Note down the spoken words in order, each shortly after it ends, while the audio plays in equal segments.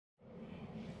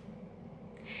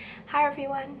Hi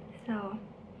everyone, so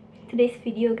today's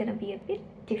video gonna be a bit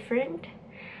different.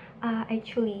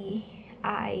 Actually,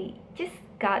 I just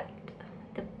got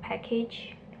the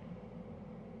package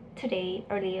today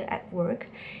earlier at work,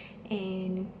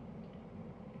 and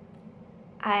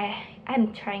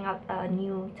I'm trying out a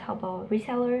new Taobao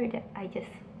reseller that I just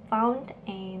found,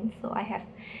 and so I have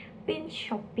been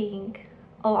shopping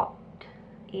a lot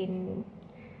in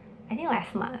I think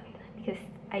last month because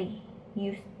I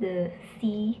used the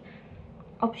C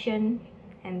option,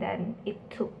 and then it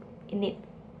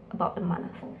about a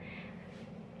month.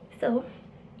 So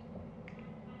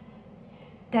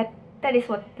that is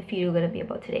what the video is gonna be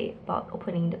about today, about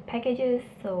opening the packages.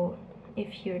 So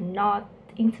if you're not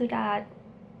into that,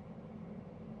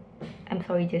 I'm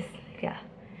sorry, just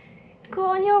go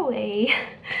on your way.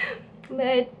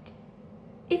 But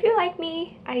if you like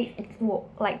me, I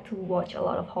like to watch a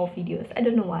lot of haul videos. I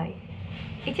don't know why.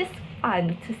 It's just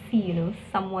fun to see,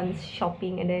 someone's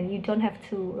shopping, and then you don't have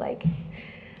to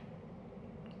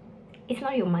it's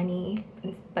not your money,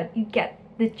 but you get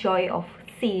the joy of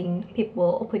seeing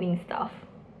people opening stuff.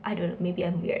 I don't know, maybe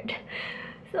I'm weird.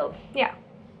 So yeah,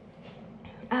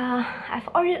 I've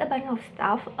ordered a bunch of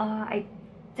stuff. I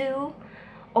do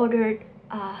ordered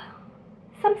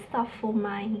some stuff for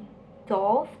my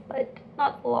dolls, but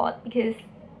not a lot, because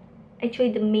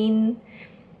actually the main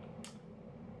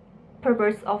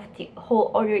purpose of the whole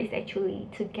order is actually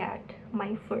to get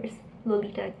my first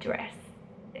Lolita dress,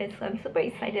 and so I'm super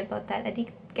excited about that. I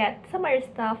did get some other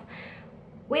stuff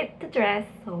with the dress,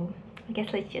 so I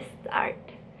guess let's just start.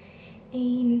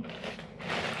 And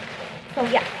so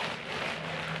yeah,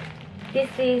 this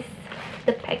is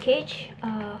the package.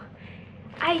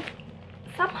 I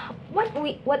somehow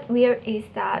what weird is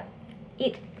that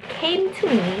it came to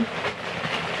me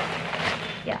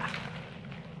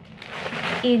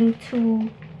in two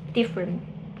different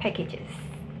packages.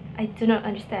 I do not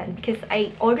understand, because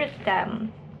I ordered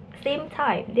them same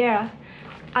time. They're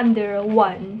under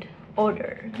one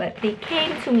order, but they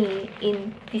came to me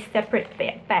in these separate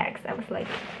bags. I was like,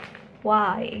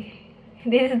 why?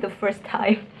 This is the first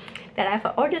time that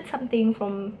I've ordered something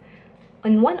from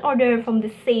in one order from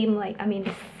the same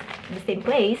the same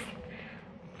place,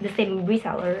 the same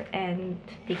reseller, and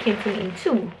they came to me in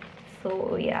two.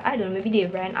 So yeah, I don't know, maybe they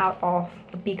ran out of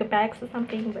bigger bags or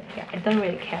something, but yeah, I don't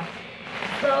really care.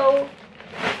 So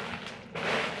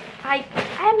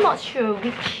I'm not sure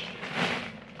which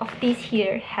of these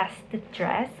here has the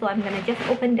dress, so I'm gonna just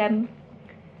open them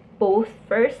both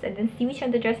first and then see which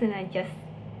one the dress, and I just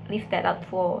leave that up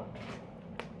for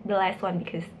the last one,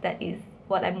 because that is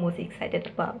what I'm most excited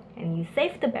about, and you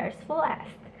save the best for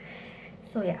last.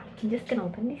 So yeah, I'm just gonna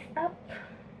open this up.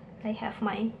 I have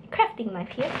my crafting knife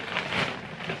here.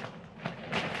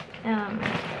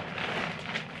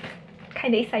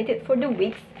 Kind of excited for the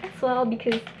wigs as well,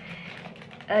 because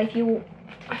if you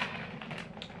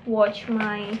watch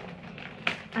my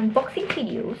unboxing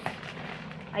videos,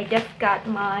 I just got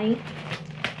my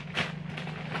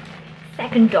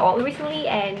second doll recently,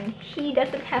 and he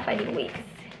doesn't have any wigs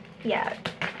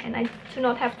yet, and I do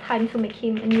not have time to make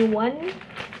him a new one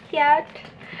yet.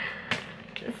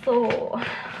 So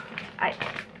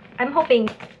I'm hoping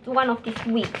one of these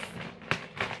wigs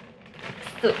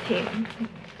suit him.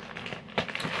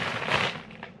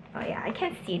 Oh yeah, I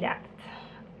can see that.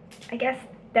 I guess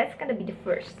that's gonna be the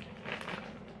first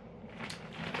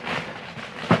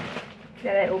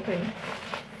that I open.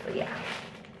 So yeah,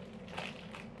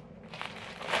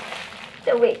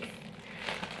 the wigs.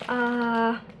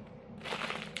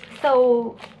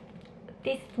 So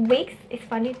these wigs is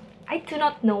funny. I do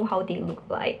not know how they look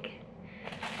like,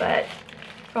 but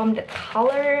from the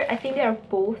color, I think they are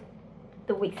both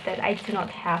the wigs that I do not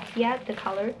have yet. The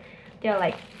color, they're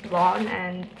like blonde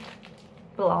and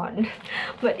blonde.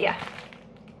 But yeah,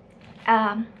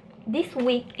 this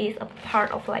wig is a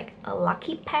part of like a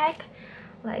lucky pack.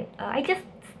 I just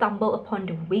stumbled upon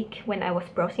the wig when I was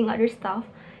browsing other stuff,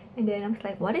 and then I was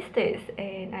like, what is this?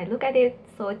 And I look at it.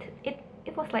 So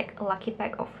it was like a lucky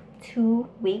pack of 2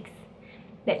 wigs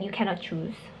that you cannot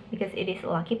choose, because it is a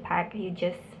lucky pack. You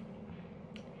just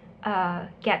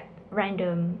get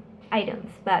random items,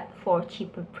 but for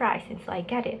cheaper price, and so I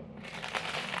get it.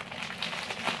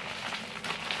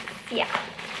 Yeah,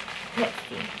 let's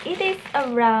see, it is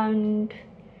around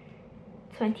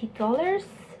 $20,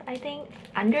 I think,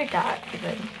 under that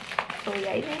even. So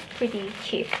yeah, it is pretty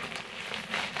cheap.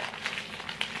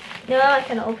 No, I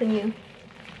cannot open you.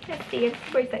 Let's see, I'm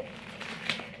super excited.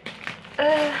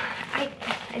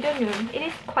 I don't know, it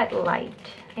is quite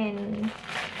light, and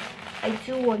I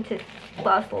do want it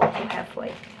puzzle to have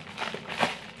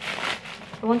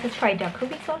I want to try darker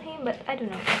wigs on him, but I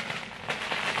don't know.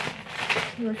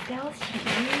 Your sales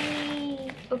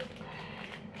sheet.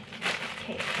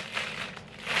 Okay.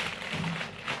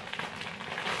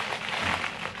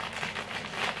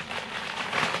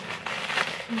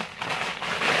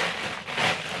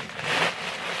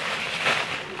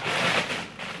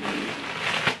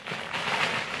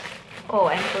 Oh,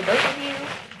 and for those of you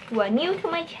who are new to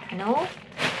my channel,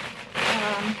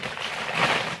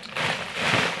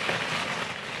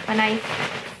 when I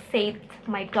say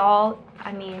my doll,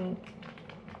 I mean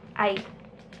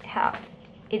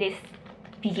it is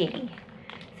BJD,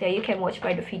 so you can watch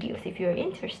by the videos if you're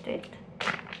interested.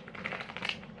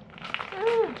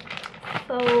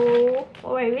 So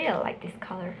I really like this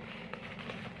color.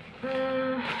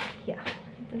 Yeah,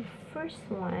 the first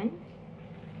one.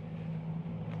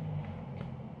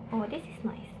 Oh, this is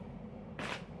nice.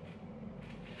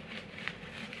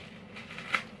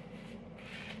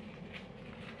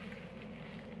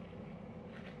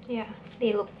 Yeah,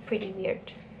 they look pretty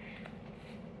weird.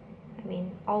 I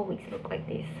mean, always look like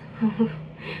this.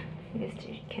 Because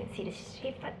you can see the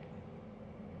shape, but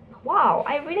wow,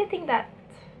 I really think that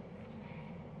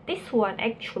this one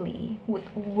actually would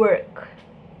work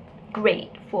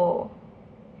great for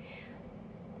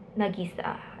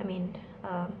Nagisa. I mean,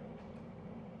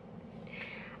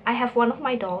 I have one of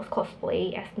my dolls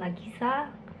cosplay as Nagisa,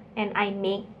 and I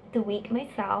make the wig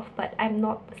myself, but I'm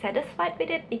not satisfied with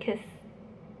it because,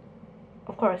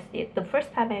 of course, the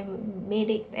first time I made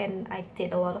it and I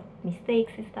did a lot of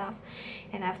mistakes and stuff,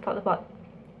 and I've thought about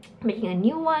making a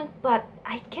new one, but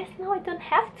I guess now I don't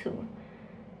have to,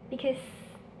 because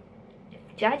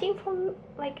judging from,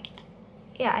 like,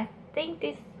 yeah, I think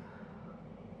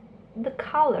the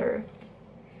color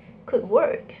could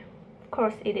work. Of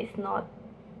course, it is not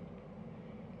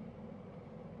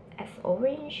as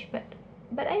orange, but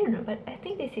I don't know, but I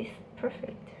think this is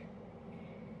perfect.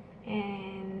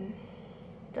 And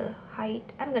the height,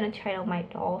 I'm gonna try out my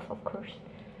dolls, of course.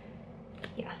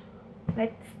 Yeah,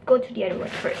 let's go to the other one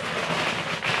first.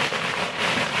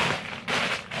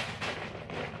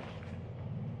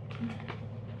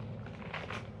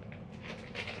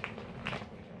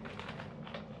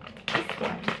 This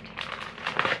one.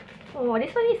 Oh,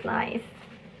 this one is nice.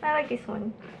 I like this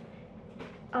one.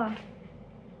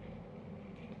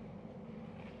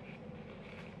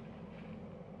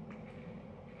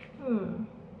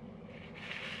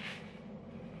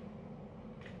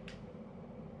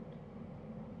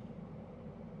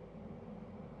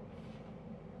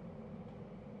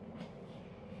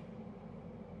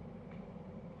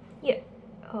 Yeah.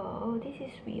 Oh, this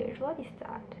is weird. What is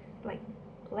that? Like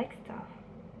black stuff.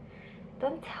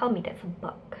 Don't tell me that's a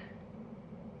bug.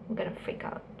 I'm gonna freak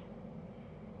out.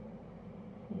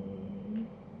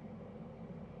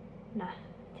 Nah,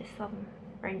 just some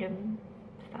random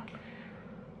stuff.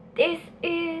 This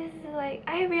is like,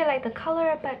 I really like the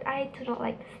color, but I do not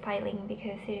like the styling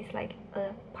because it is like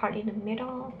a part in the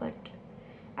middle, but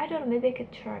I don't know, maybe I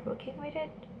could try working with it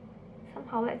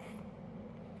somehow. Let's,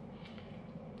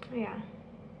 yeah.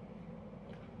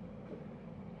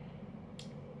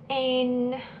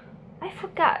 And I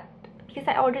forgot because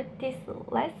I ordered this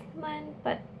last month,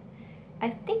 but I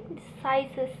think the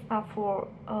sizes are for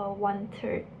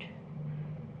 1/3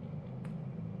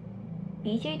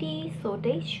 BJD, so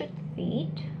they should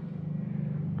fit.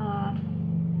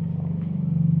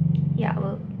 Yeah,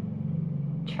 we'll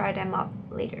try them out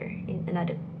later in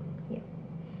another. Yeah.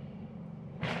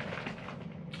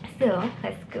 So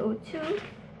let's go to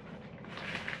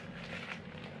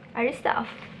other stuff.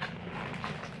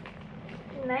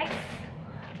 Next,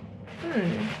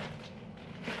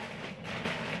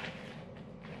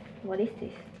 what is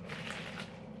this?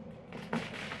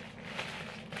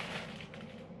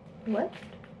 What?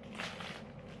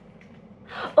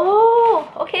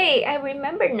 Oh, okay, I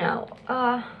remember now.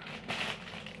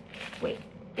 Wait,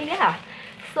 yeah.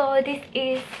 So this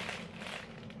is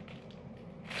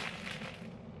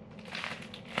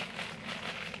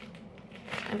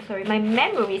I'm sorry, my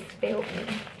memories failed me.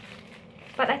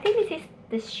 But I think this is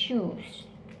the shoes.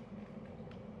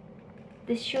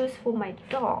 The shoes for my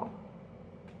doll.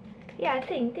 Yeah, I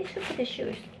think this should be the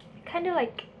shoes. Kind of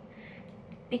like,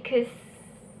 because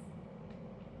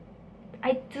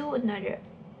I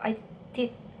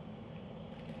did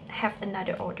have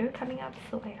another order coming up,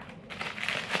 so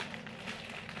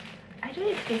I don't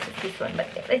know if this is this one, but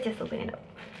let's just open it up.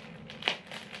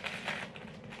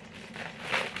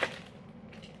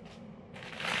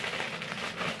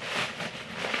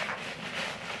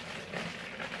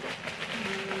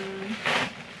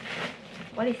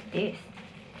 What is this?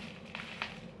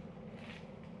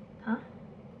 Huh?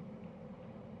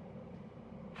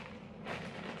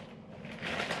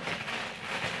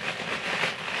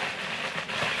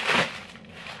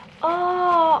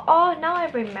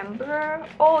 remember.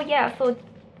 Oh yeah, so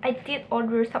I did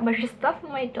order some other stuff for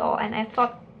my doll, and I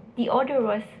thought the order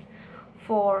was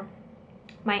for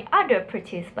my other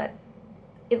purchase, but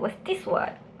it was this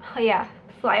one. Oh yeah,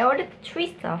 so I ordered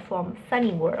 3 stuff from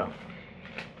Sunny World.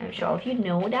 I'm sure if you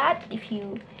know that, if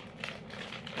you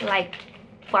like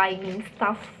buying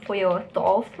stuff for your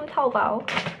dolls from Taobao.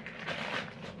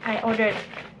 I ordered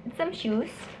some shoes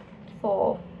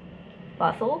for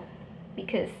Basil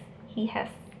because he has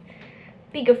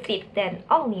bigger feet than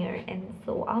Almir, and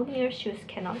so Almir's shoes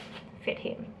cannot fit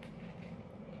him.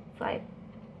 So I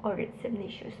ordered some new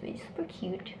shoes, which is super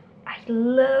cute. I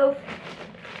love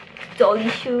dolly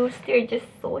shoes. They're just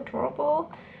so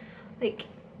adorable. Like,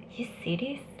 you see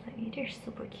this? Like, they're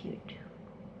super cute.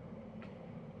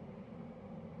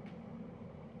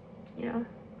 You know?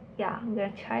 Yeah, I'm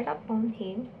gonna try it up on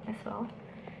him as well.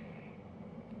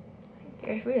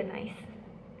 They're really nice.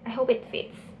 I hope it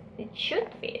fits. It should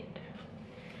fit.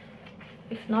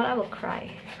 If not, I will cry.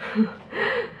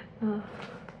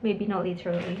 Maybe not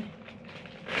literally,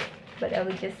 but I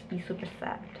will just be super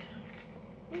sad.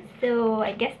 So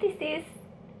I guess this is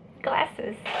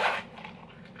glasses.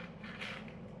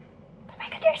 Oh my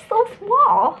god, they're so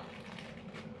small.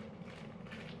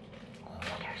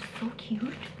 Oh, they're so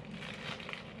cute.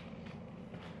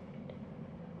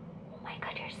 Oh my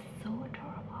god, they're so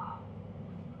adorable.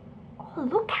 Oh,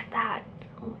 look at that.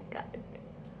 Oh my god.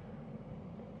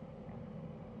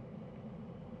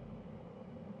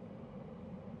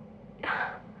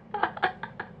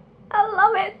 I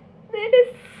love it. It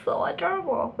is so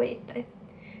adorable. Wait,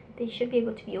 they should be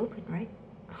able to be open, right?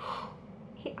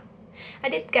 Yeah. I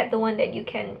did get the one that you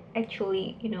can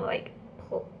actually, you know, like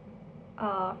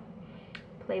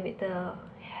play with the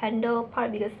handle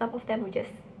part, because some of them just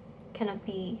cannot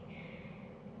be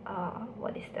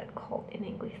what is that called in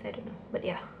English? I don't know, but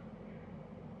yeah,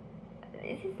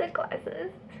 this is the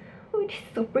glasses, which is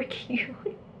super cute.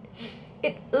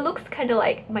 It looks kind of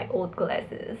like my old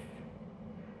glasses.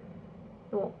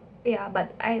 So yeah,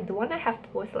 but the one I have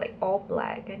was like all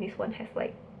black, and this one has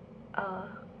like a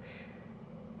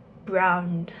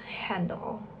brown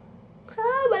handle. But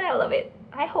I love it.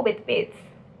 I hope it fits,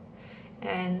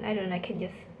 and I don't know, I can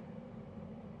just,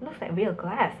 it looks like real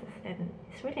glasses, and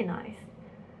it's really nice.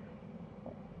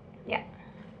 Yeah,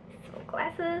 so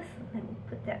glasses, let me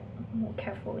put that more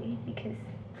carefully because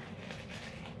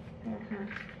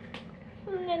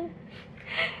and then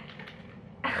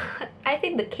I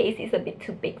think the case is a bit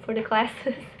too big for the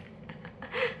glasses.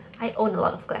 I own a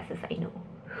lot of glasses, I know.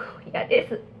 Yeah,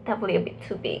 this is definitely a bit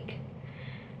too big,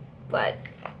 but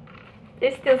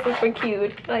they're still super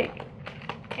cute, like,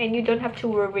 and you don't have to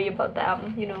worry about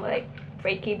them, you know, like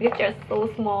breaking, because they're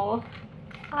so small.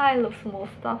 I love small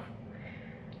stuff.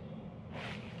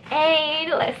 And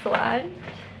the last one,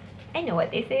 I know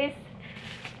what this is.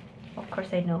 Of course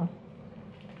I know.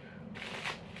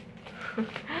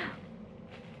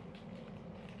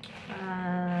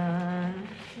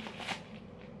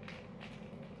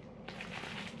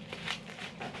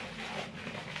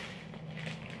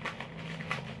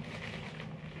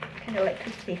 Kind of like to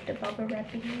save the bubble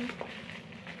wrapping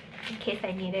in case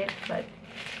I need it, but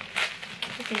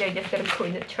I think they're just gonna go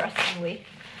in the trash anyway.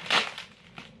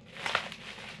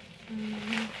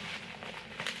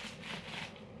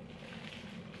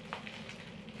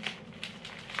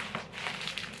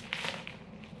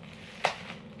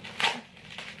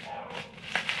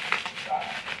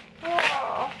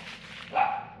 Oh.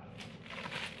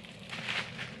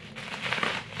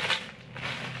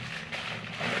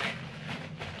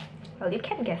 Well, you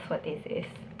can guess what this is.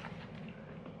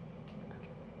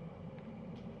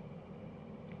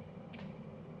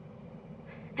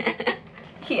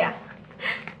 Yeah,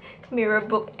 Mirror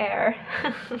Book Air.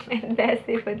 And there's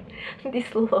even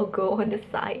this logo on the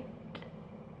side.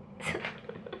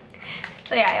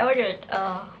 So yeah, I ordered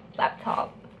a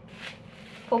laptop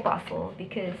for Basil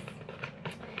because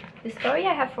the story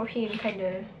I have for him kind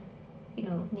of, you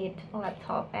know, need a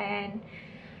laptop, and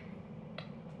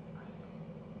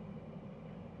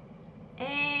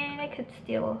I could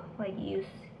still like use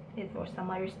it for some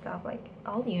other stuff, like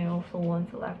Almir also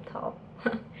wants a laptop.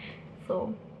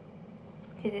 So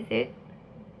this is it.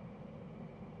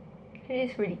 It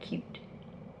is really cute.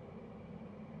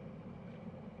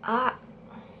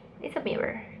 It's a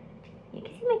mirror. You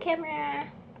can see my camera.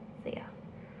 So yeah,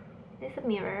 it's a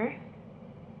mirror,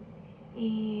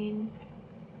 and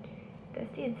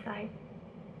that's the inside.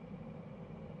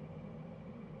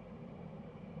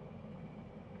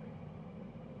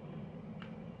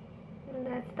 And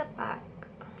that's the back.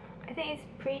 I think it's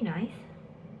pretty nice.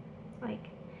 Like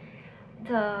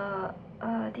the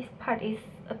this part is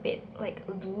a bit like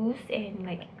loose and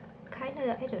like kind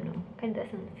I don't know, kind of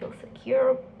doesn't feel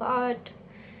secure, but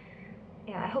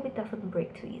yeah, I hope it doesn't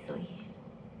break too easily.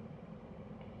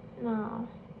 No.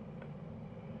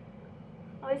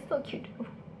 Oh, it's so cute.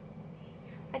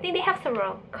 I think they have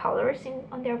several colors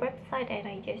on their website, and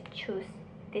I just chose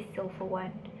this silver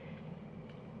one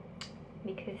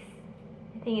because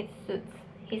I think it suits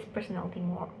his personality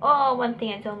more. Oh, one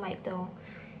thing I don't like though,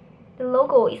 the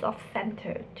logo is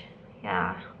off-centered.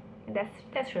 Yeah,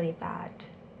 that's really bad.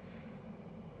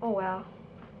 Oh well.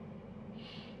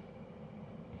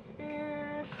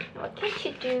 What can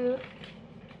she do?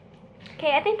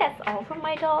 Okay, I think that's all for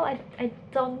my doll. I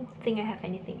don't think I have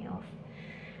anything else.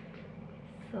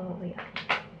 So yeah,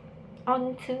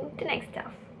 on to the next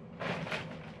stuff.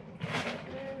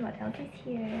 What else is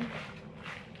here?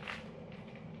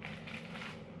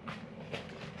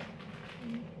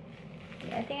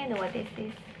 Yeah, I think I know what this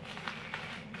is.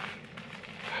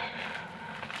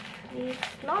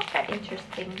 It's not that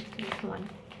interesting, this one.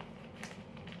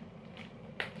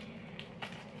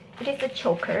 It is a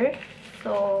choker.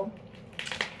 So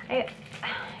I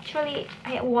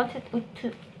wanted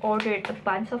to order a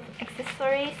bunch of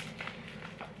accessories,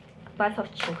 a bunch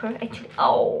of choker. Actually,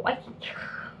 oh,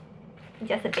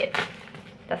 just a bit.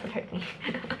 Doesn't hurt me.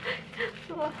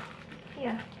 So,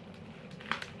 yeah,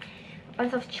 a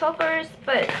bunch of chokers,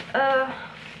 but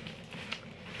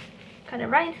kind of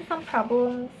ran into some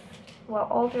problems while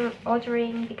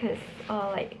ordering because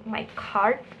like my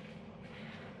cart,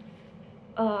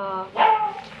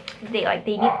 they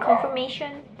need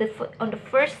confirmation. On the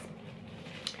first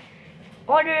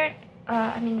order,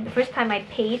 I mean the first time I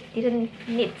paid didn't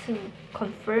need to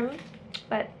confirm,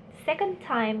 but second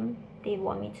time they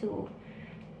want me to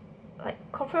like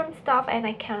confirm stuff, and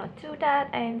I cannot do that,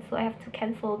 and so I have to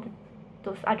cancel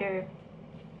those other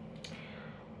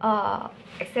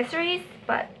accessories.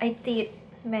 But I did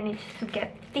manage to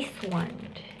get this one,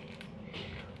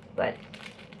 but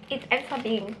it ends up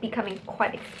becoming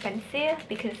quite expensive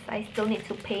because I still need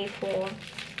to pay for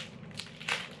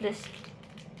this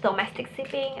domestic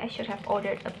shipping. I should have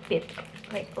ordered a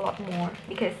lot more,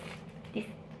 because the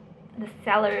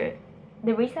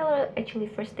reseller actually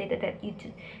first stated that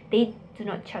they do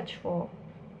not charge for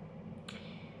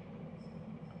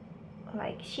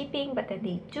like shipping, but then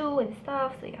they do and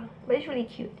stuff. So yeah, but it's really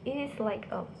cute. It is like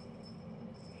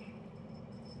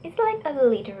it's like a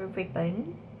little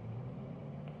ribbon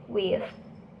with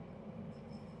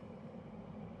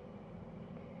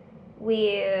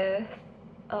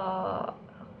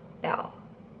bell.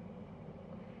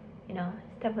 You know,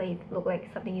 it's definitely look like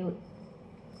something you would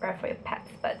wear for your pets,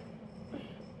 but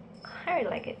I really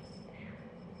like it.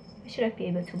 I should have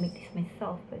been able to make this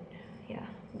myself, but yeah,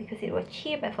 because it was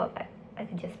cheap, I thought I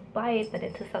could just buy it, but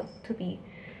it turns out to be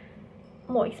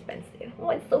more expensive. Oh,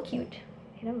 it's so cute.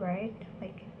 You know, right?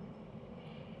 Like,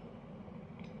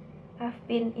 I've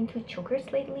been into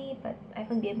chokers lately, but I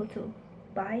haven't been able to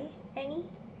buy any.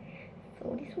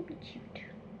 So this would be cute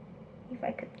if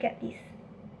I could get this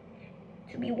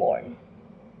to be worn.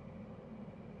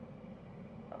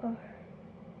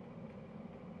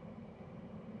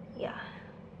 Yeah.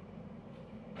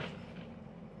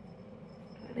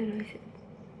 I don't know, is it?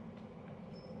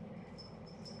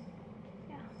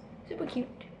 Yeah, super cute.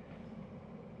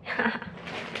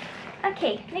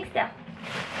 Okay, next up.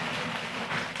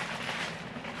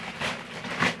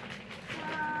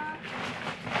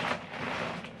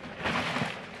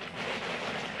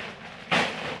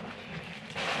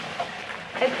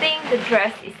 I think the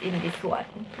dress is in this one,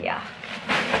 yeah.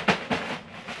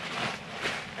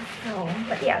 So,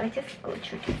 but yeah, let's just go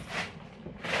through this.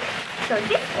 So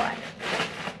this one,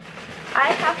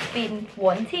 I have been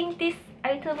wanting this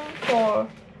item for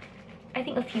I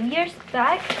think a few years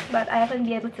back, but I haven't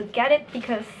been able to get it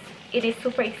because it is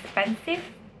super expensive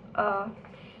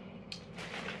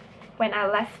when I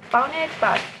last found it.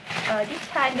 But this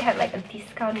time they had like a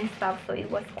discount and stuff, so it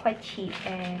was quite cheap,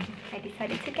 and I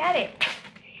decided to get it.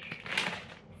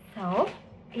 So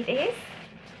it is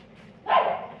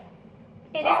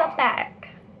a bag.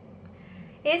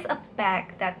 It is a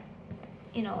bag that,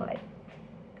 you know, like,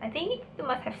 I think you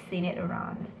must have seen it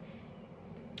around.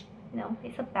 No,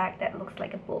 it's a bag that looks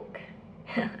like a book.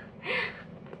 It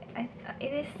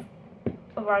is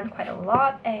around quite a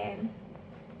lot, and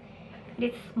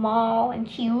it's small and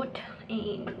cute,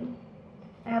 and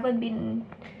I haven't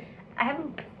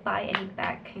buy any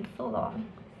bag in so long.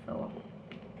 So,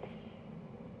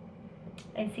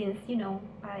 and since, you know,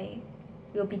 I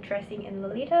will be dressing in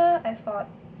Lolita, I thought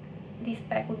this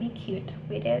bag would be cute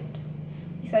with it,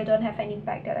 because I don't have any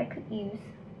bag that I could use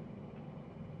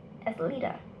as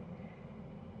Lolita.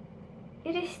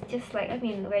 It is just like, I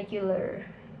mean, regular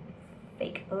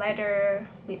fake leather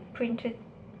with printed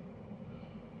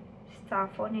stuff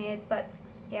on it, but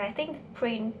yeah, I think the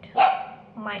print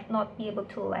might not be able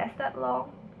to last that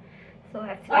long, so I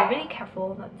have to be really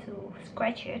careful not to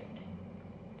scratch it.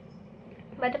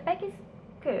 But the bag is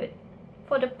good.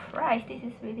 For the price, this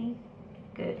is really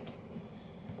good,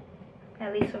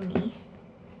 at least for me.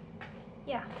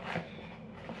 Yeah,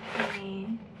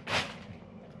 and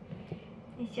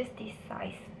it's just this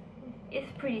size. It's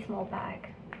a pretty small bag,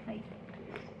 like,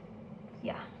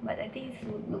 yeah, but I think this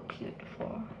would look cute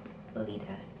for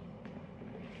Lolita.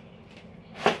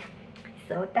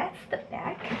 So that's the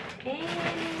bag. And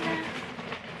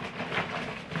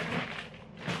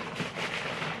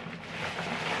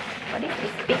what is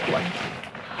this big one?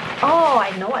 Oh,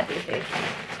 I know what this is.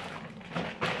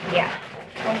 Yeah,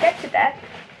 I'll get to that.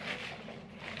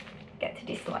 Get to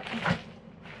this one.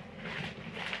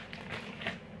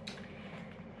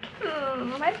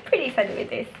 I'm pretty excited with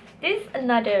this. This is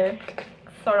another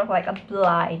sort of like a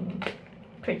blind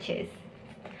purchase.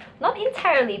 Not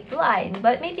entirely blind,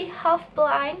 but maybe half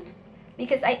blind,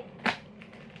 because I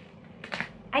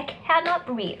cannot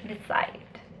read the side.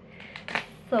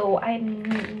 So I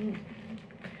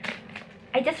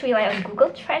just rely on Google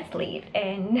Translate,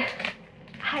 and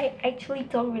I actually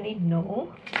don't really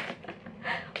know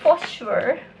for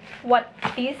sure what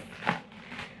this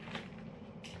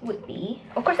would be.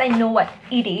 Of course I know what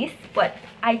it is, but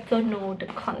I don't know the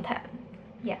content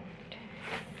yet.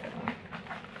 So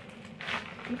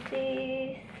this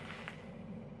is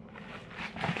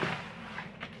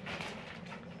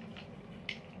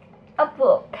a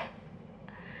book.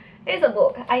 There's a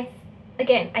book. I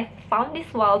found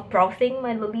this while browsing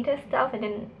my Lolita stuff, and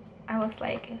then I was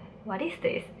like, what is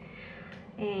this?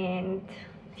 And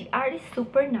the art is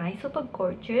super nice, super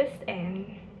gorgeous,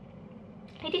 and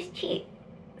it is cheap.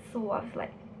 So I was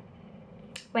like,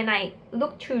 when I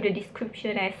looked through the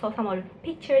description, I saw some of the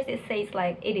pictures. It says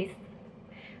like it is,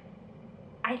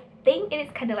 I think it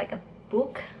is kind of like a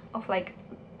book of like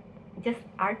just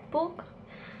art book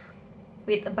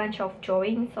with a bunch of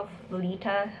drawings of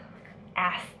Lolita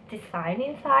as design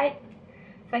inside.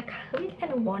 So I really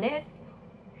kind of want it,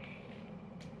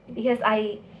 because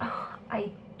I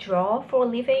draw for a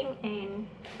living, and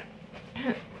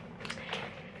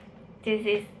this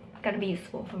is gonna be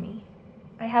useful for me.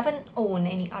 I haven't owned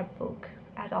any art book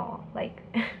at all. Like,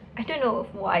 I don't know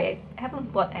why I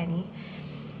haven't bought any.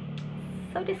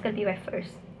 So this is gonna be my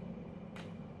first.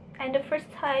 And the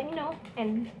first time, you know,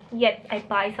 and yet I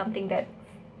buy something that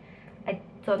I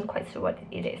don't quite sure what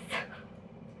it is.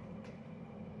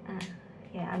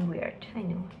 Yeah, I'm weird, I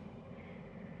know.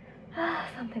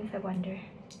 Sometimes I wonder.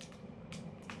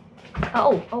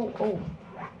 Oh.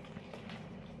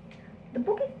 The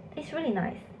book is really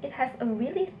nice. It has a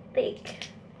really thick,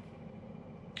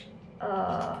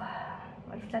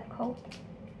 what is that called?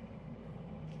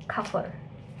 Cover.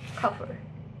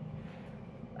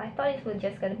 I thought it was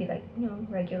just gonna be like, you know,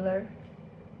 regular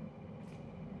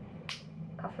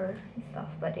cover and stuff,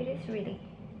 but it is really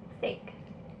thick.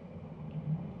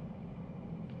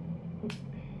 Okay,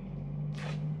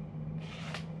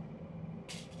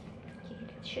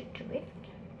 that should do it.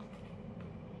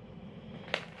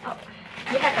 Oh,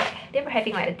 they were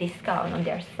having like a discount on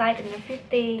their site and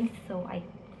everything, so I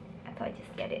thought I'd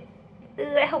just get it.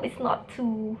 I hope it's not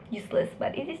too useless,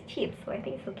 but it is cheap, so I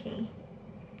think it's okay.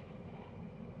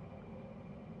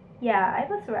 Yeah, I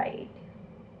was right.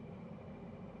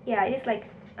 Yeah, it is like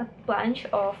a bunch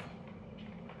of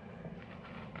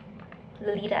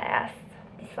Lolita-esque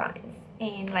designs,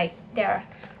 and like their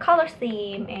color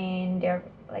scheme and their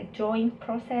like drawing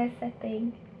process, I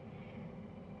think.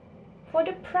 For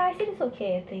the price, it is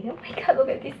okay, I think. Oh my god, look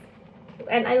at this.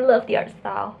 And I love the art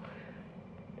style.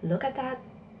 Look at that.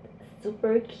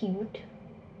 Super cute.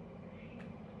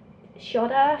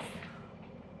 Shoulders.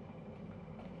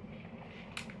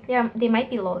 Yeah, they might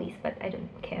be lollies, but I don't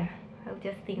care. I'll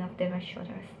just think of them as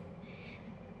shoulders.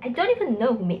 I don't even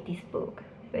know who made this book,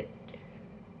 but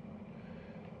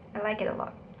I like it a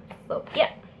lot. So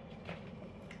yeah,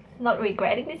 not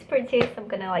regretting this purchase. I'm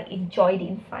gonna like enjoy the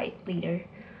inside later.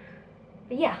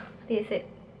 But yeah, this is it.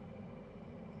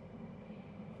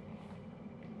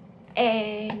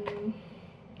 And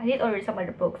I did order some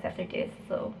other books after this,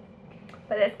 so,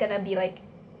 but that's gonna be like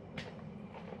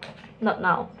not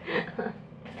now.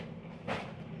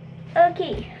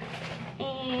 Okay,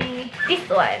 and this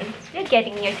one, we're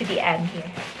getting near to the end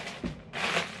here.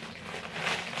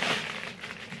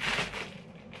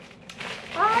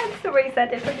 Oh, I'm super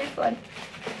excited for this one.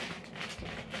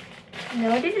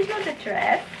 No, this is not a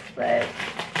dress, but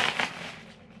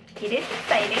it is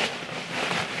exciting.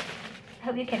 I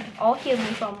hope you can all hear me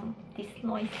from this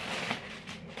noise.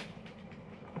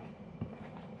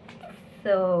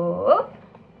 So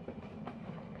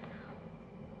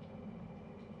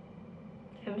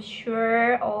I'm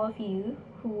sure all of you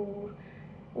who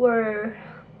were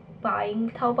buying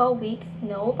Taobao wigs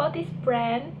know about this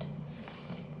brand.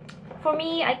 For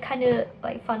me, I kind of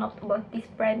like found out about this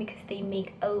brand because they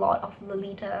make a lot of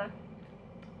Lolita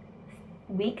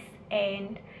wigs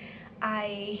and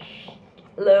I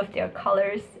love their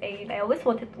colors and I always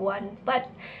wanted one, but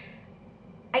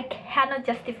I cannot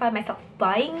justify myself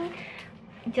buying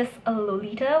just a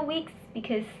Lolita wigs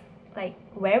because like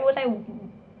where would I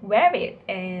wear it,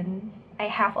 and I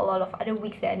have a lot of other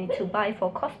wigs that I need to buy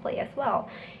for cosplay as well,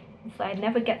 so I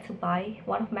never get to buy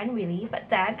one of Men Really. But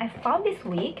then I found this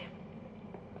wig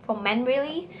from Men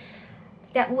Really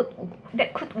that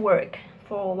could work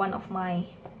for one of my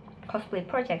cosplay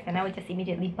projects, and I was just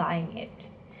immediately buying it.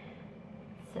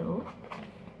 So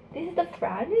this is the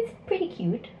front. It's pretty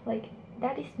cute. Like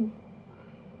that is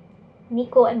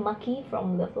Nico and Maki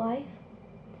from Love Live.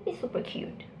 It's super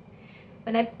cute.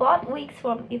 When I bought wigs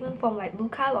from even from like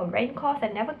Luca or Raincost, I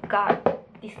never got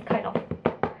this kind of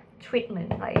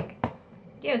treatment. Like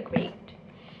they're great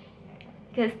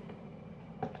because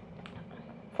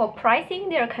for pricing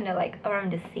they're kind of like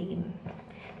around the same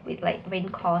with like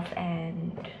Raincost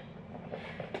and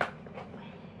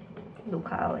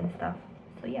Luca and stuff.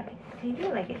 So yeah, I do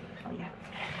like it. Oh yeah.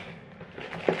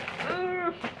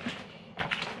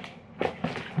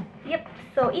 Yep.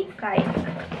 So inside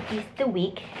is the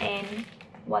wig and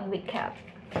one wig cap.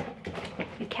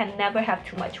 You can never have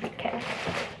too much wig cap.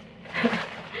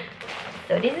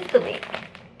 So this is the wig.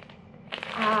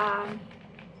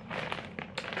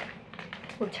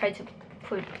 We'll try to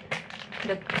put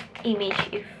the image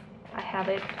if I have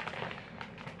it.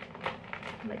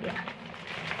 But yeah,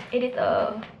 it is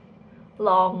a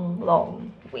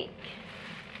long wig.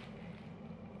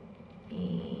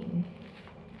 And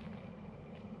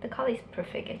the color is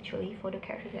perfect actually for the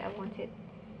character that I wanted.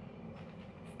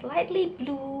 Slightly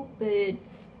blue, but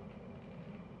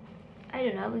I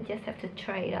don't know, we'll just have to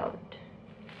try it out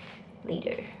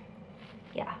later.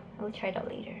 Yeah, I'll try it out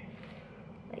later.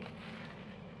 Like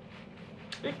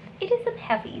it isn't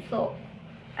heavy, so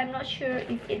I'm not sure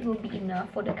if it will be enough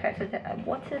for the character that I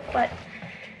wanted, but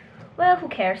well, who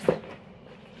cares?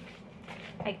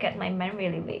 I got my Man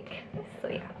Really wig, so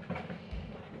yeah.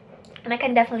 And I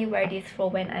can definitely wear this for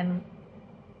when I'm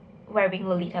wearing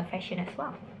Lolita fashion as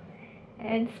well.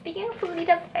 And speaking of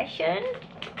Lolita fashion,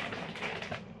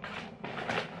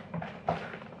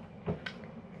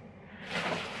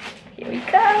 here we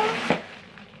go.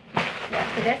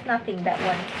 Yeah, so there's nothing that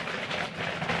one.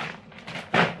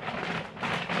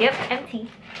 Yep, empty.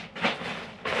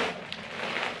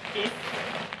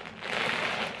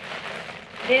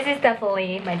 This is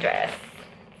definitely my dress.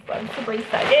 So I'm super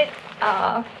excited.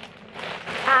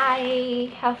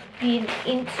 I have been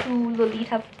into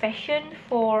Lolita fashion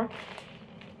for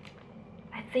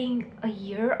I think a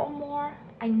year or more.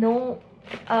 I know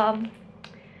I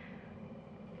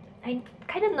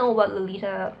kind of know about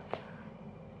Lolita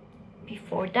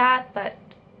before that, but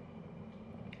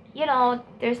you know,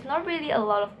 there's not really a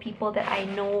lot of people that I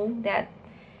know that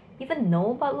even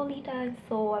know about Lolita, and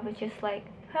so I was just like,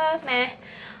 huh, meh.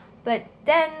 But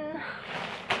then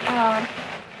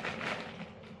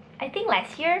I think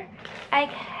last year I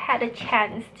had a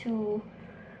chance to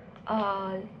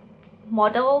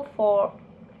model for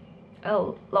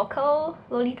a local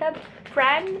Lolita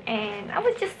brand, and I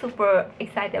was just super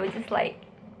excited. I was just like,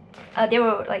 they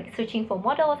were like searching for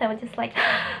models, and I was just like,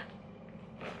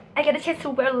 I get a chance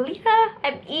to wear Lolita,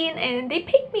 I'm in, and they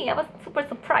picked me. I was super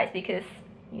surprised because,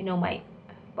 you know, my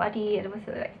body, and I was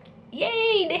like,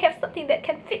 yay, they have something that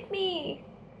can fit me,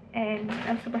 and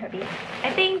I'm super happy. I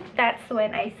think that's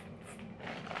when I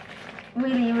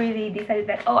really decided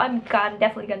that, oh, I'm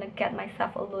definitely gonna get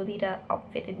myself a Lolita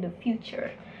outfit in the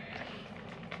future.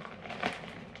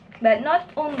 But not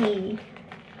only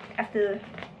until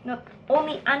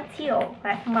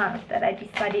last month that I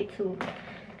decided to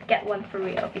get one for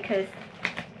real, because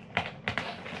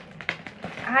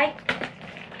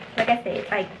like I said,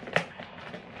 I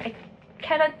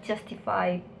cannot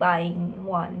justify buying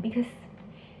one because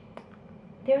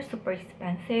they're super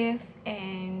expensive,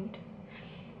 and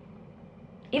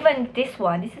even this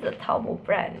is a Taobao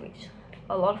brand, which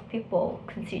a lot of people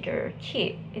consider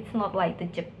cheap. It's not like the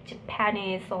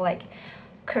Japanese or like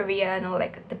Korean or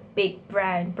like the big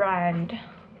brand.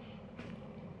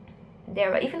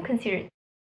 They're even considered.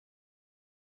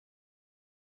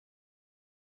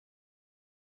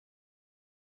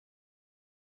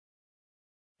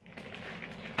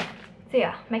 So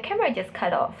yeah, my camera just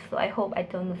cut off, so I hope I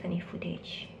don't lose any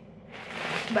footage.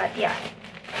 But yeah,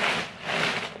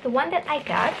 the one that I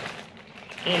got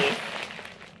is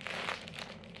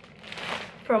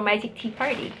from Magic Tea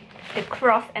Party, the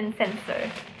cross and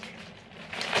sensor.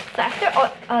 So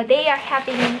after they are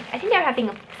having, I think they're having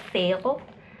a sale,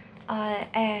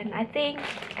 and I think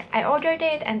I ordered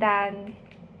it, and then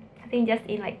I think just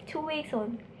in like 2 weeks or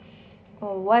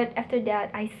what, after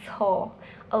that I saw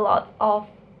a lot of,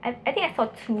 I think I saw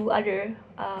 2 other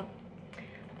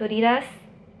Lolitas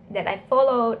that I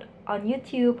followed on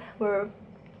YouTube were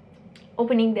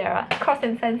opening their cross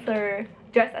and sensor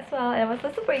dress as well, and I was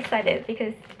so super excited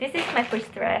because this is my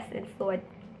first dress, and so I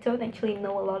don't actually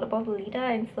know a lot about Lolita,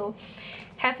 and so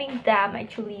having them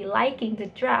actually liking the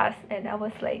dress, and I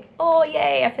was like, oh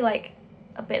yay, I feel like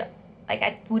a bit like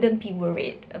I wouldn't be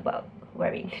worried about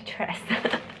wearing the dress.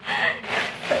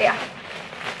 So yeah,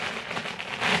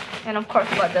 and of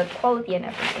course about the quality and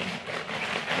everything.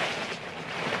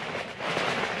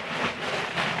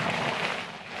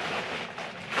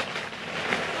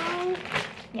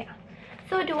 Yeah,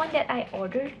 so the one that I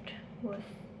ordered was,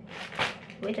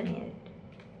 wait a minute,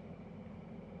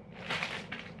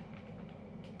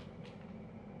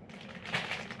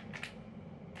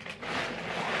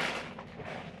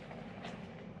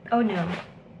 oh no,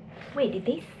 wait, did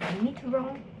they send me the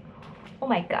wrong? Oh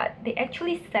my god, they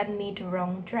actually sent me the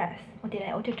wrong dress. Or did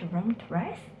I order the wrong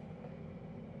dress?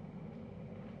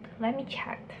 Let me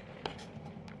check.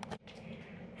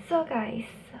 So guys,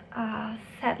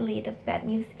 sadly the bad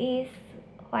news is,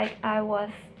 like I was,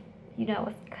 I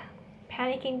was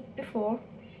panicking before.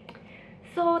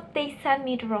 So they sent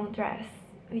me the wrong dress,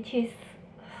 which is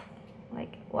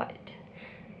like what?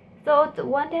 So the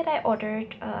one that I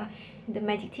ordered, the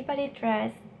Magic Tea Party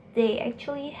dress, they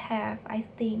actually have, I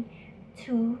think,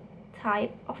 2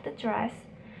 type of the dress,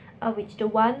 which the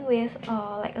one with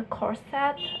like a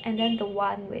corset, and then the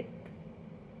one with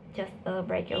just a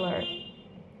regular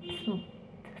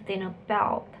thinner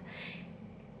belt,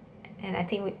 and I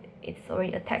think it's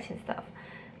already attached and stuff.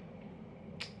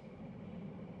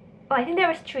 Oh, I think there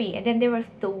was 3, and then there was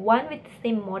the one with the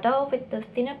same model with the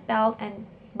thinner belt and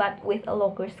but with a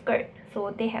longer skirt.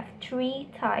 So they have 3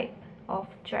 type of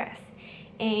dress,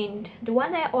 and the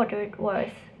one I ordered was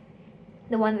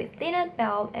the one with thinner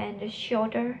belt and the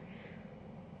shorter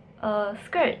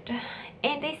skirt,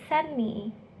 and they sent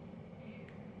me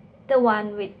the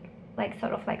one with like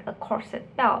sort of like a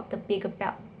corset belt, the bigger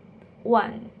belt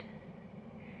one.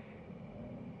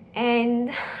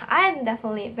 And I am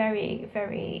definitely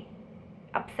very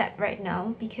upset right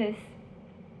now, because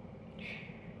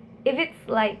if it's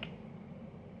like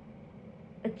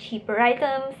a cheaper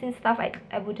items and stuff,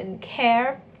 I wouldn't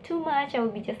care too much. I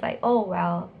would be just like, oh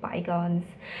well, bygones.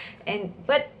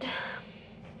 But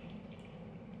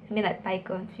I mean, like,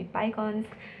 bygones with bygones,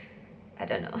 I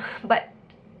don't know. But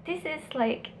this is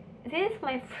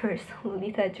my first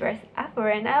Lolita dress ever,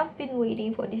 and I've been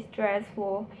waiting for this dress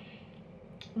for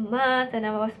a month, and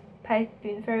I've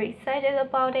been very excited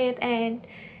about it, and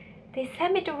they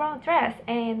sent me the wrong dress.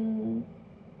 And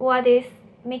what is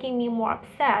making me more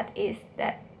upset is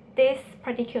that this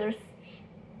particular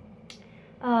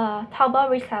Taobao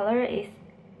reseller is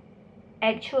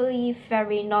actually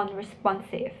very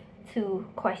non-responsive to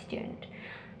questions.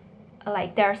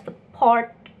 Like their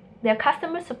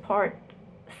customer support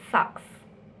sucks.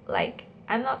 Like,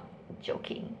 I'm not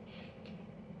joking.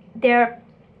 They were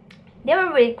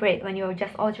really great when you're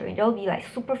just ordering. They'll be like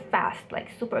super fast, like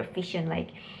super efficient. Like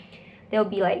they'll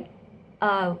be like,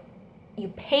 you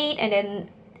paid, and then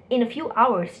in a few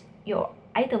hours your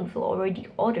items were already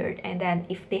ordered, and then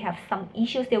if they have some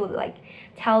issues, they will like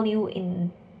tell you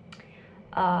in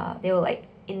they will like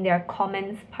in their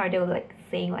comments part, they will like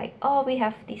saying like, oh, we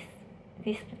have this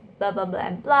blah blah blah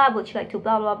and blah, would you like to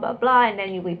blah blah blah blah, and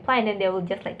then you reply, and then they will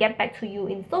just like get back to you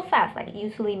in so fast, like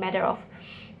usually matter of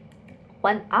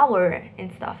 1 hour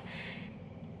and stuff.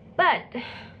 But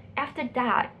after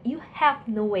that, you have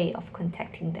no way of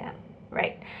contacting them,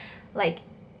 right? Like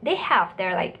they have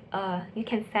their like you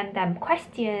can send them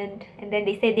questions, and then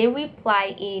they say they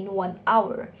reply in 1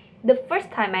 hour. The first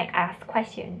time I asked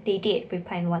question, they did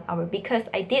reply in 1 hour, because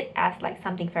I did ask like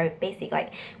something very basic,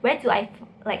 like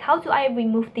how do I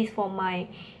remove this from my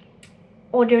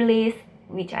order list,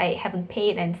 which I haven't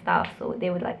paid and stuff. So they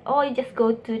were like, oh, you just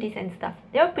go do this and stuff.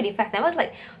 They were pretty fast. I was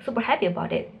like super happy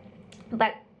about it.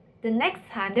 But the next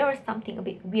time there was something a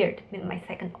bit weird with my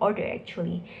second order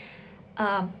actually.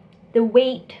 The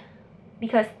weight,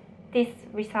 because this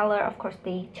reseller, of course,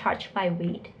 they charge by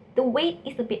weight. The weight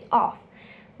is a bit off.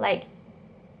 Like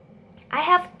I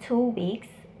have 2 wigs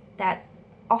that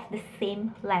of the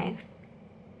same length,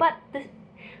 but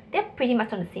they're pretty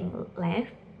much on the same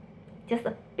length, just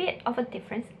a bit of a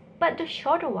difference. But the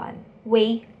shorter one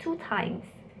weigh 2 times,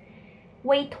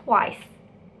 weigh twice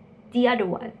the other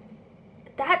one.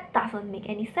 That doesn't make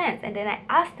any sense. And then I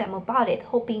asked them about it,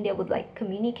 hoping they would like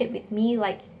communicate with me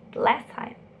like last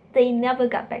time. They never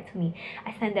got back to me.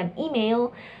 I sent them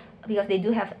email because they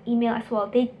do have email as well.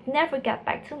 They never got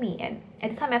back to me. And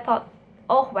at the time I thought,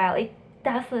 oh well, it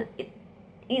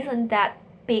isn't that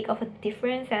big of a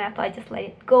difference, and I thought I just let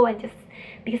it go, and just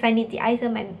because I need the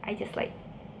item, and I just like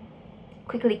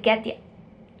quickly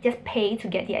just pay to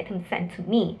get the item sent to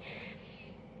me.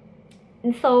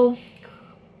 And so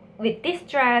with this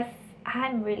dress,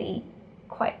 I'm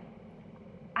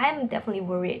definitely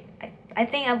worried. I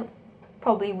think I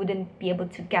probably wouldn't be able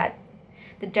to get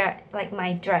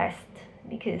my dress,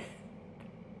 because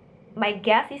my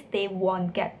guess is they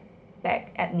won't get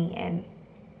back at me. And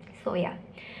so yeah,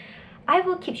 I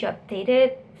will keep you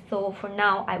updated. So for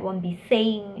now, I won't be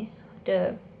saying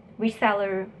the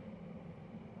reseller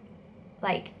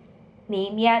like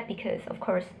name yet, because of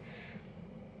course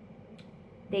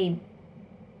they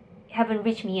haven't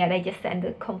reached me yet. I just sent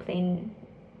the complaint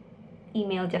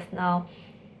email just now,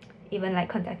 even like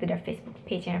contacted their Facebook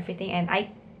page and everything, and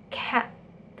I can't.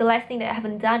 The last thing that I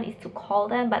haven't done is to call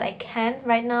them, but I can't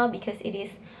right now because it is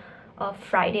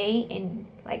Friday and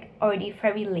like already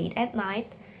very late at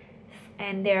night,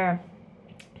 and their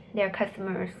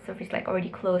customer service like already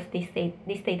closed. They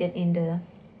stated in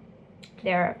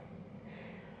their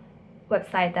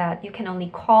website that you can only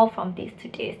call from this to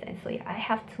this, and so yeah, I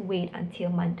have to wait until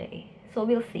Monday. So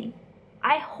we'll see.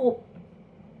 I hope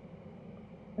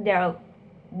they'll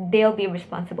be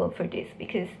responsible for this,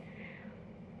 because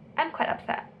I'm quite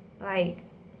upset. Like,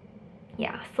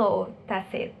 yeah, so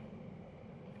that's it.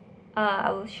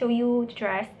 I will show you the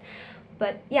dress,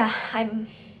 but yeah, I'm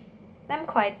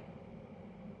quite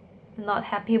not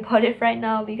happy about it right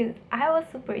now, because I was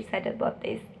super excited about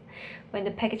this. When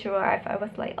the package arrived, I was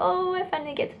like, oh, I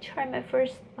finally get to try my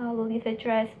first Lolita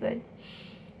dress. But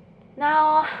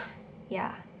now,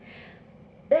 yeah,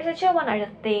 there's actually one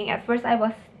other thing. At first I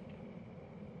was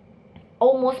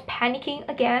almost panicking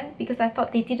again, because I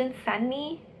thought they didn't send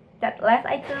me that last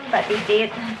item, but they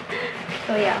did.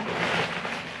 So yeah,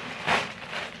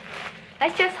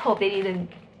 let's just hope they didn't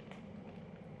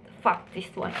fuck this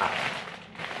one up.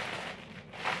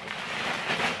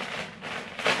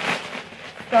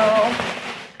 So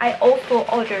I also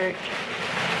ordered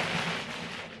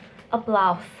a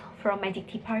blouse from Magic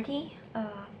Tea Party.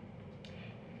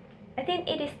 I think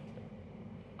it is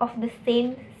of the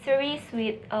same series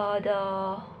with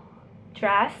the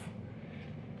dress.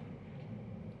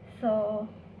 So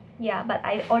yeah, but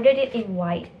I ordered it in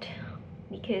white,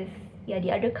 because yeah,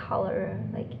 the other color,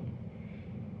 like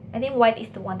I think white is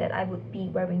the one that I would be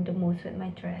wearing the most with my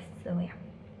dress. So yeah,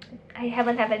 I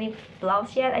haven't have any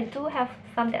blouse yet. I do have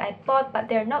some that I bought, but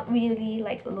they're not really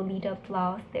like Lolita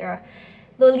blouse. They're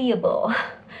Loliable.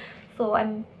 So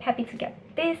I'm happy to get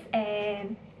this,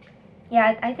 and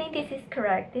yeah, I think this is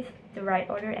correct. This is the right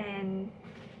order, and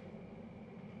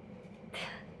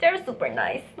they're super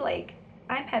nice. Like,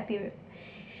 I'm happy.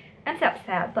 I'm so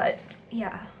upset, but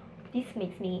yeah, this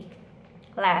makes me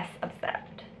less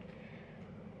upset.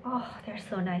 Oh, they're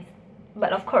so nice.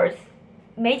 But of course,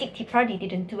 Magic Tea Party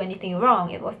didn't do anything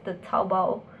wrong. It was the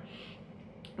Taobao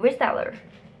reseller.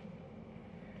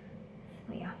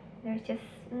 So yeah, there's just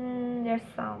there's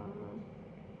some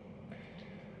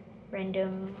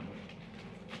random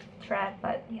thread,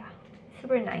 but yeah,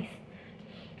 super nice.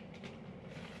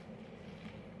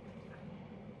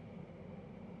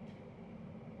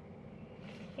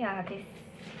 Yeah, this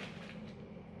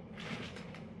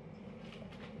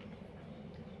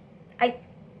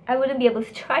I wouldn't be able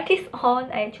to try this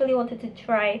on. I actually wanted to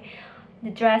try the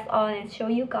dress on and show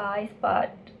you guys,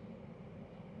 but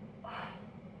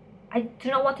I do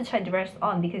not want to try the dress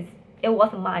on because it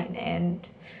wasn't mine, and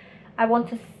I want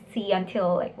to see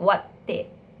until like what they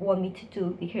want me to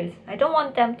do, because I don't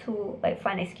want them to like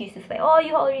find excuses like, oh,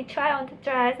 you already tried on the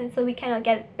dress and so we cannot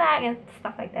get it back and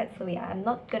stuff like that. So yeah, I'm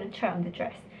not gonna try on the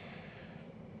dress.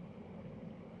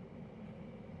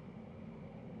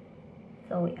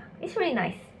 So yeah, it's really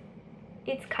nice.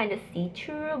 It's kind of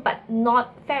see-through, but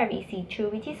not very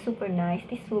see-through, which is super nice.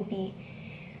 This will be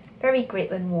very great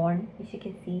when worn, as you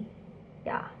can see.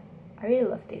 Yeah, I really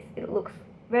love this. It looks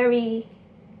very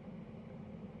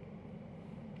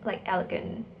like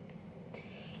elegant,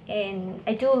 and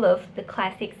I do love the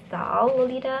classic style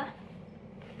Lolita,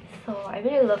 so I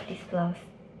really love this blouse.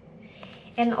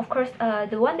 And of course,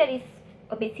 the one that is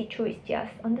a bit see-through is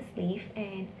just on the sleeve,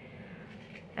 and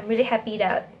I'm really happy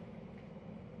that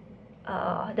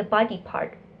the body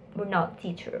part were not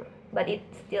see-through, but it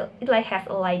like has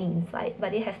a lining inside,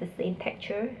 but it has the same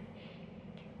texture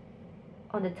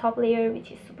on the top layer,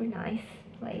 which is super nice.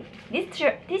 Like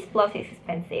this blouse is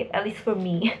expensive, at least for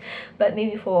me, but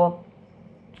maybe for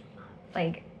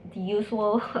like the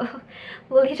usual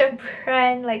Lolita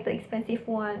brand, like the expensive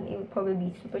one, it would probably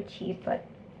be super cheap, but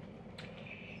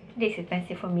this is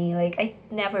expensive for me. Like I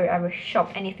never ever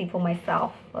shop anything for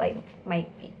myself, like my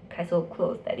casual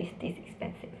clothes that is this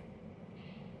expensive.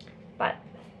 But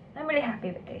I'm really happy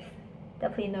with this.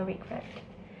 Definitely no regret.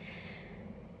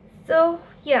 So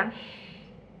yeah.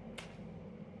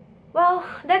 Well,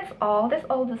 that's all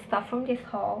the stuff from this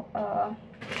haul.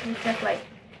 It's just like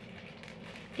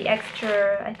the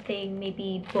extra, I think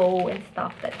maybe bow and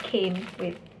stuff that came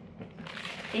with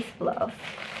this blouse.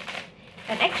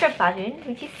 An extra button,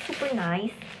 which is super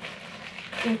nice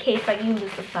in case like you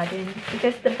lose a button,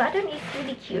 because the button is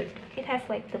really cute. It has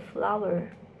like the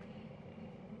flower,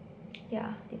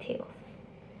 yeah, details.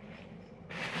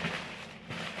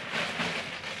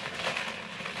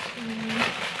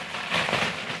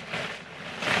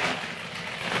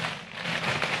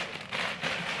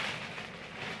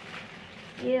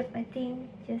 Yep, I think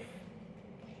just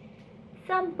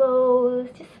some bows,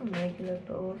 just some regular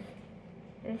bows.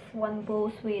 There's one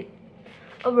bow with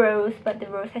a rose, but the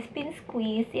rose has been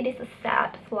squeezed. It is a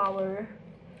sad flower.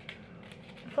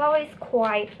 The flower is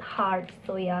quite hard,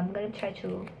 so yeah, I'm gonna try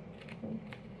to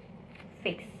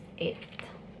fix it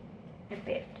a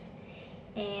bit.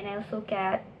 And I also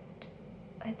got,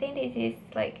 I think this is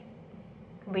like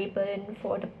ribbon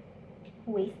for the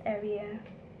waist area.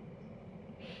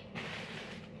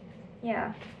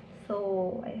 Yeah,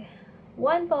 so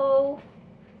one bow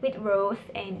with rose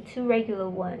and two regular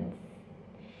ones,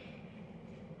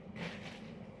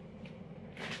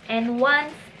 and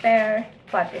one spare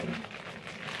button.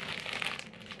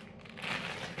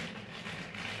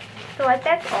 So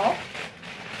that's all.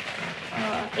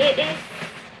 It is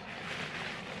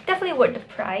definitely worth the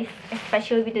price,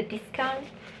 especially with the discount.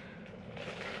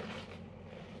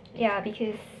 Yeah,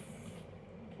 because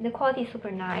the quality is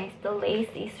super nice. The lace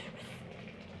is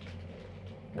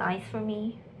nice for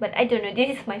me, but I don't know,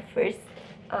 this is my first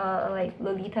like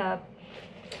Lolita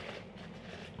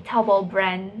Taobao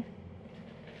brand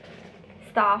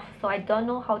stuff, so I don't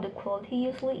know how the quality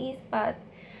usually is, but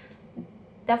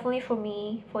definitely for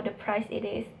me, for the price it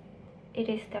is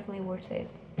definitely worth it.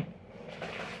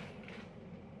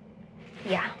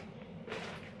 Yeah,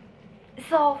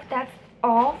 so that's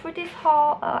all for this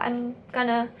haul. I'm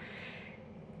gonna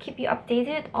keep you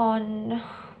updated on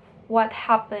what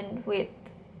happened with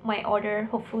my order.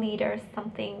 Hopefully there's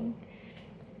something,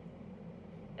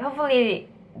 hopefully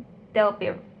there'll be,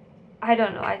 I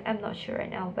don't know, I'm not sure right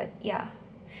now, but yeah.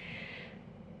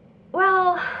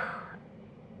 Well,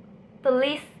 the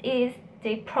list is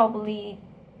they probably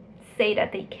say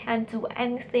that they can't do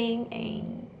anything,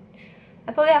 and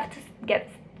I probably have to get,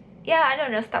 yeah, I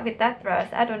don't know, stuck with that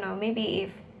dress. I don't know, maybe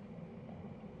if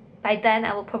by then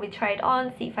I will probably try it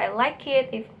on, see if I like it,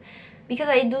 if, because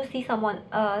I do see someone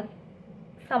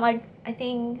I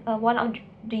think one of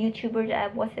the YouTubers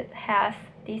that has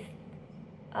this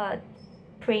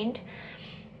print,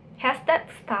 has that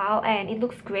style, and it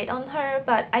looks great on her,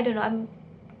 but I don't know,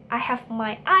 I have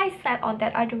my eyes set on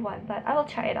that other one, but I will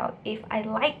try it out. If I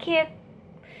like it,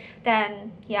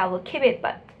 then yeah, I will keep it,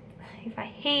 but if I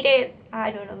hate it,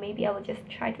 I don't know, maybe I will just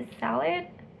try to sell it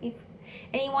if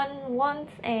anyone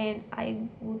wants, and I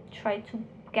will try to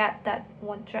get that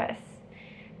one dress,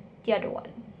 the other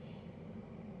one,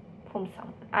 from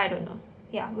someone. I don't know,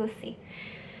 yeah, we'll see.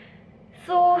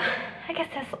 So I guess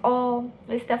that's all.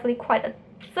 It's definitely quite a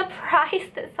surprise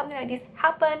that something like this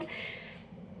happened,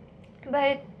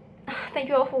 but thank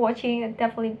you all for watching. It's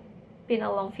definitely been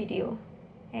a long video,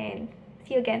 and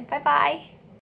see you again. Bye bye.